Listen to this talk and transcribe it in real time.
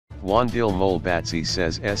Wandile Molebatsi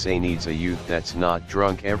says SA needs a youth that's not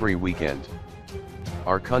drunk every weekend.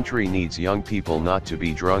 Our country needs young people not to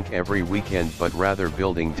be drunk every weekend but rather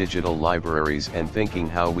building digital libraries and thinking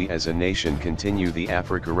how we as a nation continue the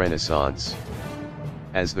Africa Renaissance.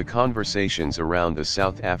 As the conversations around the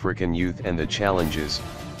South African youth and the challenges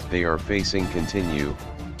they are facing continue,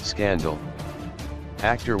 scandal.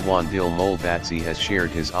 Actor Wandile Molebatsi has shared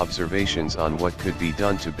his observations on what could be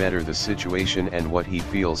done to better the situation and what he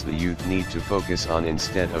feels the youth need to focus on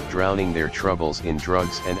instead of drowning their troubles in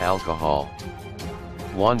drugs and alcohol.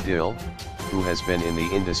 Wandile, who has been in the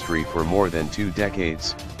industry for more than 2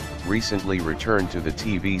 decades, recently returned to the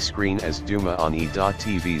TV screen as Duma on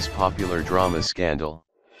E.TV's popular drama Scandal.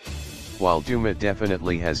 While Duma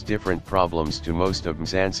definitely has different problems to most of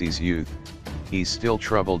Mzansi's youth, he's still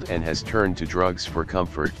troubled and has turned to drugs for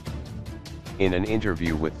comfort. In an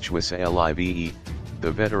interview with Chwisa Live,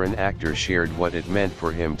 the veteran actor shared what it meant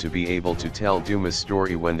for him to be able to tell Duma's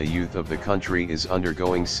story when the youth of the country is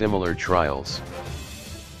undergoing similar trials.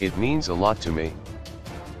 It means a lot to me.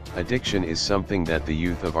 Addiction is something that the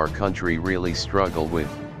youth of our country really struggle with,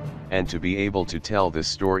 and to be able to tell this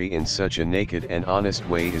story in such a naked and honest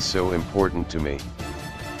way is so important to me.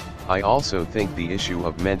 I also think the issue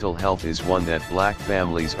of mental health is one that black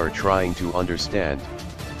families are trying to understand.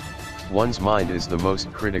 One's mind is the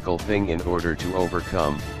most critical thing in order to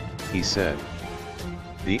overcome, he said.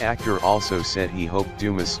 The actor also said he hoped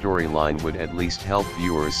Duma's storyline would at least help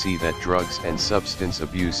viewers see that drugs and substance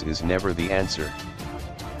abuse is never the answer.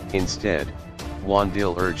 Instead,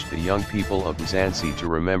 Wandile urged the young people of Mzansi to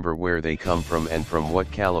remember where they come from and from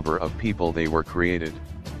what caliber of people they were created.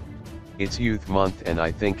 It's Youth Month and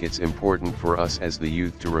I think it's important for us as the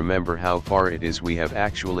youth to remember how far it is we have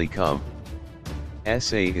actually come.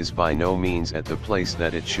 SA is by no means at the place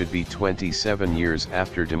that it should be 27 years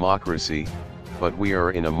after democracy, but we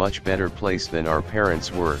are in a much better place than our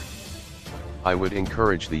parents were. I would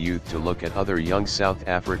encourage the youth to look at other young South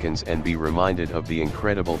Africans and be reminded of the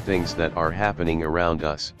incredible things that are happening around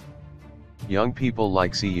us. Young people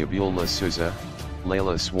like Siyabula Souza,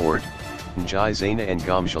 Layla Swart, Njai Zana and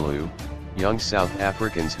Gomjalu, young South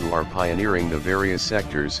Africans who are pioneering the various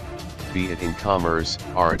sectors, be it in commerce,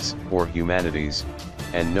 arts, or humanities,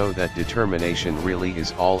 and know that determination really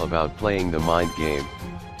is all about playing the mind game.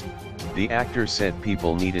 The actor said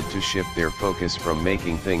people needed to shift their focus from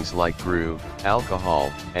making things like groove,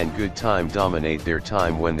 alcohol, and good time dominate their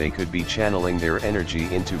time when they could be channeling their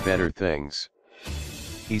energy into better things.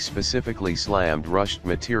 He specifically slammed rushed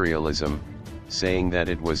materialism, saying that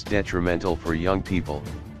it was detrimental for young people.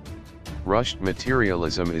 Rushed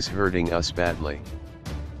materialism is hurting us badly.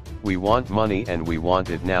 We want money and we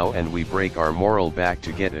want it now and we break our moral back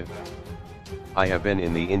to get it. I have been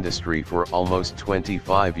in the industry for almost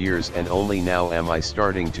 25 years and only now am I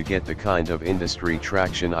starting to get the kind of industry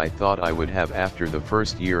traction I thought I would have after the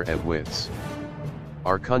first year at WITS.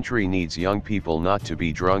 Our country needs young people not to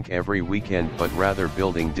be drunk every weekend but rather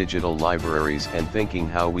building digital libraries and thinking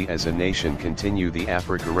how we as a nation continue the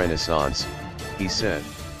Africa Renaissance, he said.